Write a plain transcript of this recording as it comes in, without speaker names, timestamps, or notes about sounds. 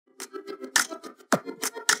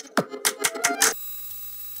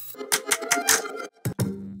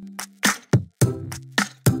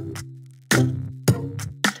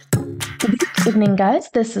Evening guys,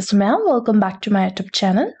 this is Sumaiya. Welcome back to my YouTube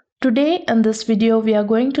channel. Today in this video we are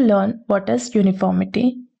going to learn what is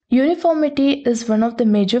uniformity. Uniformity is one of the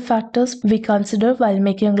major factors we consider while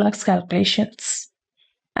making DIALux calculations.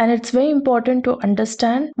 And it's very important to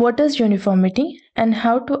understand what is uniformity and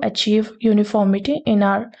how to achieve uniformity in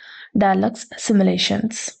our DIALux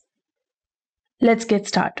simulations. Let's get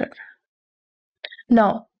started.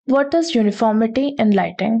 Now, what is uniformity in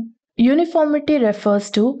lighting? Uniformity refers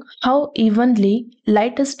to how evenly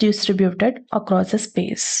light is distributed across a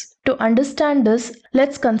space. To understand this,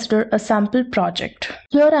 let's consider a sample project.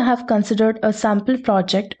 Here I have considered a sample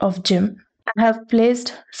project of gym. I have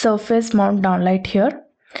placed surface mount downlight here.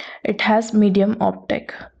 It has medium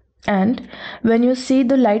optic. And when you see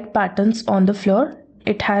the light patterns on the floor,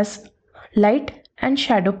 it has light and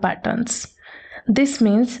shadow patterns. This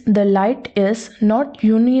means the light is not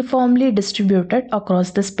uniformly distributed across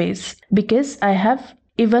the space because I have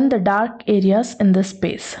even the dark areas in the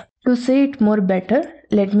space. To see it more better,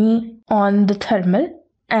 let me on the thermal,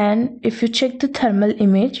 and if you check the thermal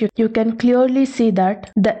image, you can clearly see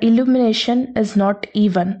that the illumination is not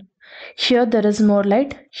even. Here there is more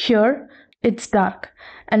light, here it's dark.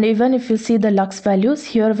 And even if you see the lux values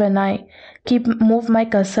here, when I move my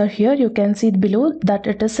cursor here, you can see below that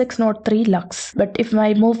it is 603 lux. But if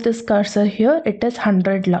I move this cursor here, it is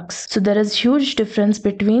 100 lux. So there is huge difference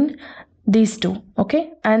between these two,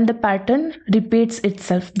 okay? And the pattern repeats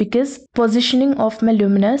itself because positioning of my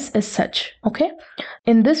luminous is such, okay?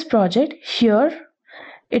 In this project here,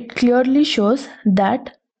 it clearly shows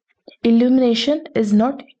that illumination is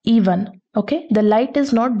not even. Okay, the light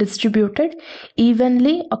is not distributed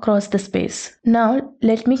evenly across the space. Now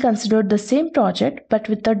let me consider the same project but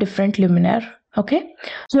with a different luminaire. Okay,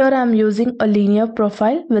 here I am using a linear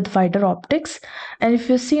profile with wider optics, and if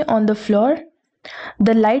you see on the floor,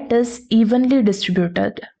 the light is evenly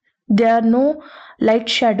distributed. There are no light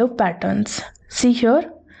shadow patterns. See here,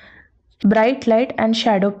 bright light and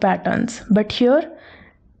shadow patterns, but here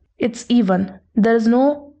it's even. There is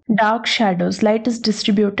no dark shadows. Light is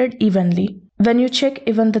distributed evenly. When you check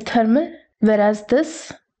even the thermal, whereas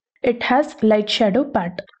this, it has light shadow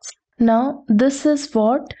patterns. Now this is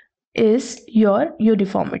what is your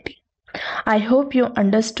uniformity. I hope you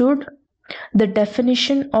understood the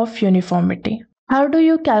definition of uniformity. How do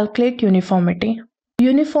you calculate uniformity?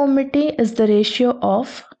 Uniformity is the ratio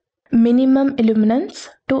of minimum illuminance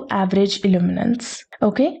to average illuminance.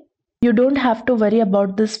 Okay? You don't have to worry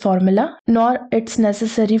about this formula, nor it's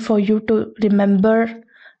necessary for you to remember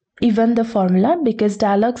even the formula because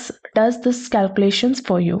DIALux does this calculations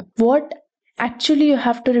for you. What actually you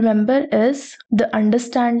have to remember is the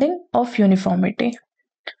understanding of uniformity.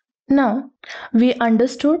 Now, we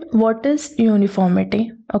understood what is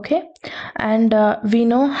uniformity, okay? And we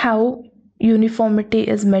know how uniformity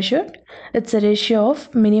is measured. It's a ratio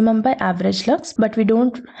of minimum by average lux, but we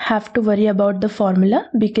don't have to worry about the formula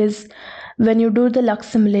because when you do the lux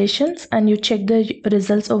simulations and you check the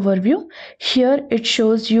results overview, here it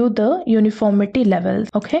shows you the uniformity levels,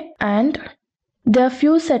 okay? And there are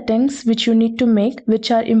few settings which you need to make which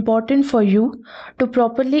are important for you to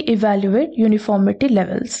properly evaluate uniformity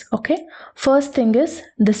levels, okay? First thing is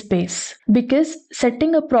the space, because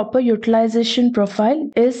setting a proper utilization profile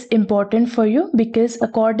is important for you because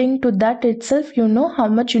according to that itself you know how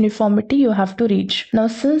much uniformity you have to reach. Now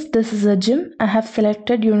since this is a gym, I have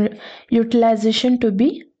selected utilization to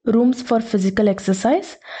be rooms for physical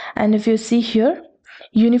exercise, and if you see here,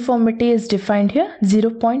 uniformity is defined here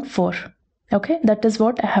 0.4. Okay, that is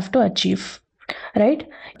what I have to achieve, right?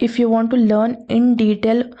 If you want to learn in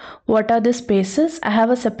detail what are the spaces, I have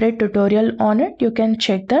a separate tutorial on it. You can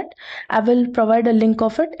check that. I will provide a link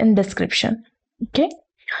of it in description. Okay.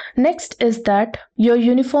 Next is that your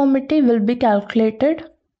uniformity will be calculated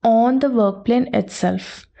on the work plane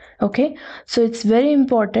itself. Okay, so it's very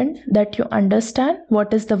important that you understand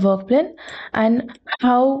what is the work plane and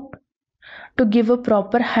how to give a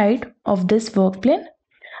proper height of this work plane.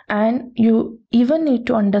 And you even need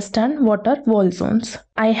to understand what are wall zones.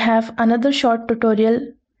 I have another short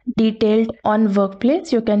tutorial detailed on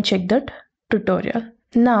Workplanes. You can check that tutorial.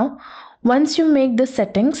 Now, once you make the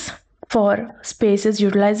settings for spaces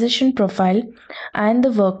utilization profile and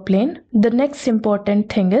the work plane, the next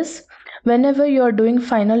important thing is whenever you are doing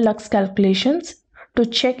final lux calculations to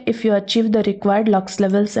check if you achieve the required lux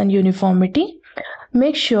levels and uniformity,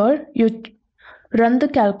 make sure you run the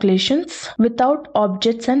calculations without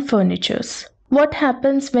objects and furnitures. What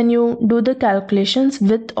happens when you do the calculations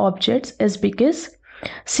with objects is because,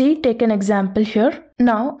 see, take an example here.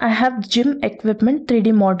 Now I have gym equipment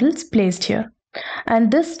 3D models placed here,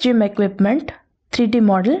 and this gym equipment 3D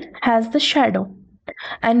model has the shadow.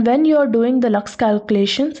 And when you are doing the lux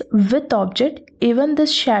calculations with object, even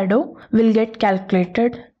this shadow will get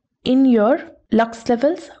calculated in your lux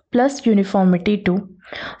levels plus uniformity too.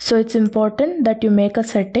 So it's important that you make a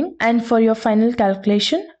setting, and for your final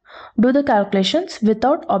calculation, do the calculations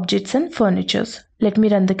without objects and furnitures. Let me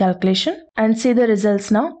run the calculation and see the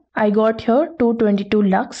results now. I got here 222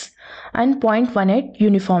 lux and 0.18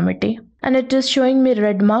 uniformity. And it is showing me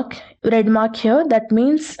red mark here. That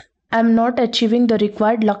means I'm not achieving the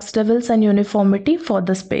required lux levels and uniformity for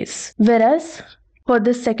the space. Whereas for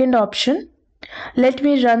this second option, let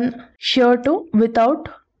me run here too without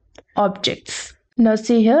objects. Now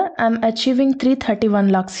see here, I'm achieving 331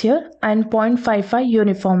 lux here and 0.55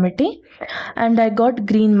 uniformity, and I got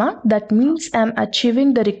green mark. That means I'm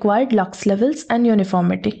achieving the required lux levels and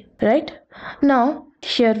uniformity, right? Now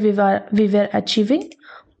here we were achieving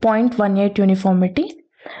 0.18 uniformity,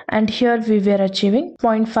 and here we were achieving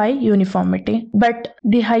 0.5 uniformity, but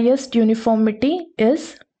the highest uniformity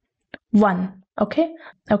is 1.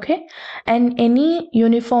 Okay, and any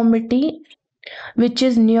uniformity which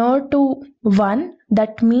is near to 1,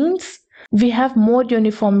 that means we have more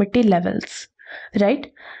uniformity levels,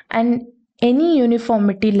 right? And any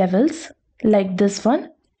uniformity levels like this one,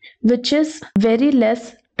 which is very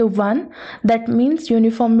less to 1, that means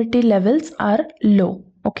uniformity levels are low.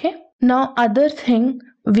 Okay, now other thing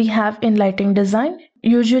we have in lighting design,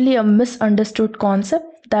 usually a misunderstood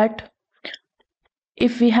concept, that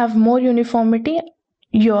if we have more uniformity,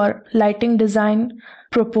 your lighting design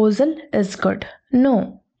proposal is good.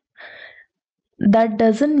 No, that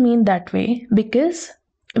doesn't mean that way, because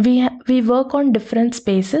we work on different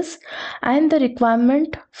spaces and the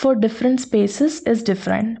requirement for different spaces is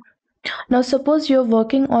different. Now suppose you're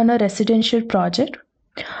working on a residential project.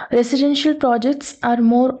 Residential projects are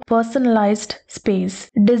more personalized space,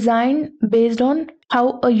 designed based on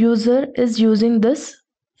how a user is using this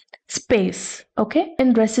space. Okay,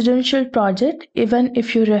 in residential project, even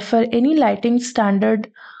if you refer any lighting standard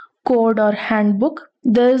code or handbook,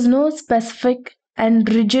 there is no specific and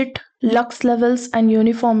rigid lux levels and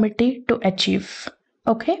uniformity to achieve.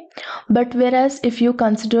 Okay, but whereas if you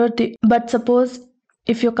consider suppose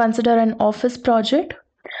if you consider an office project,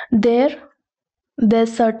 there's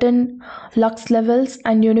certain lux levels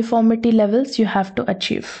and uniformity levels you have to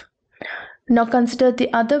achieve. Now consider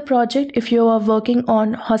the other project. If you are working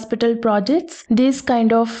on hospital projects, these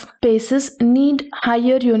kind of spaces need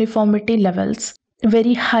higher uniformity levels.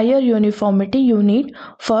 Very higher uniformity you need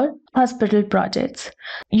for hospital projects.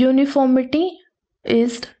 Uniformity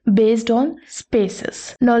is based on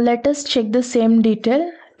spaces. Now let us check the same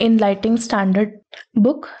detail in lighting standard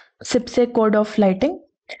book, SIPSE code of lighting,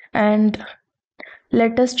 and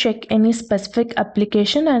let us check any specific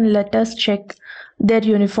application and let us check their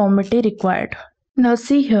uniformity required. Now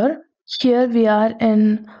see here we are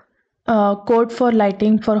in code for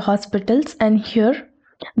lighting for hospitals, and here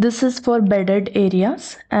this is for bedded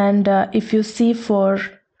areas, and if you see for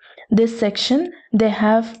this section, they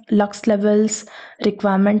have lux levels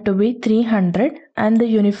requirement to be 300 and the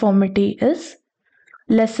uniformity is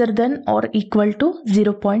lesser than or equal to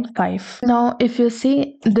 0.5. Now if you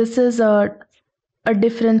see, this is a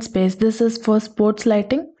different space. This is for sports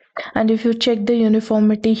lighting, and if you check the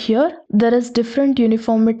uniformity here, there is different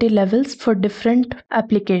uniformity levels for different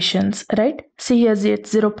applications, right? See here,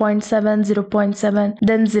 it's 0.7, 0.7,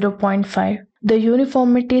 then 0.5. The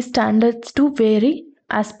uniformity standards do vary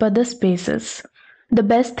as per the spaces. The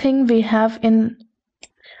best thing we have in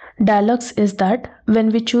DIALux is that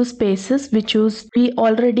when we choose spaces, we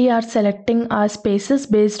already are selecting our spaces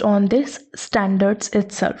based on this standards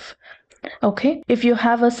itself. Okay, if you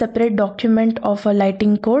have a separate document of a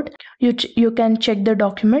lighting code, you can check the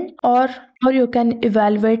document, or you can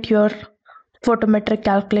evaluate your photometric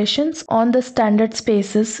calculations on the standard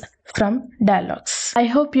spaces from DIALux. I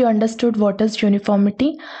hope you understood what is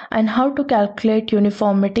uniformity and how to calculate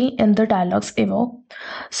uniformity in the DIALux Evo.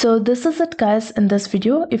 So this is it guys in this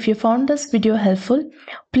video. If you found this video helpful,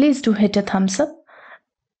 please do hit a thumbs up,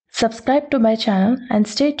 subscribe to my channel, and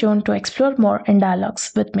stay tuned to explore more in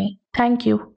DIALux with me. Thank you.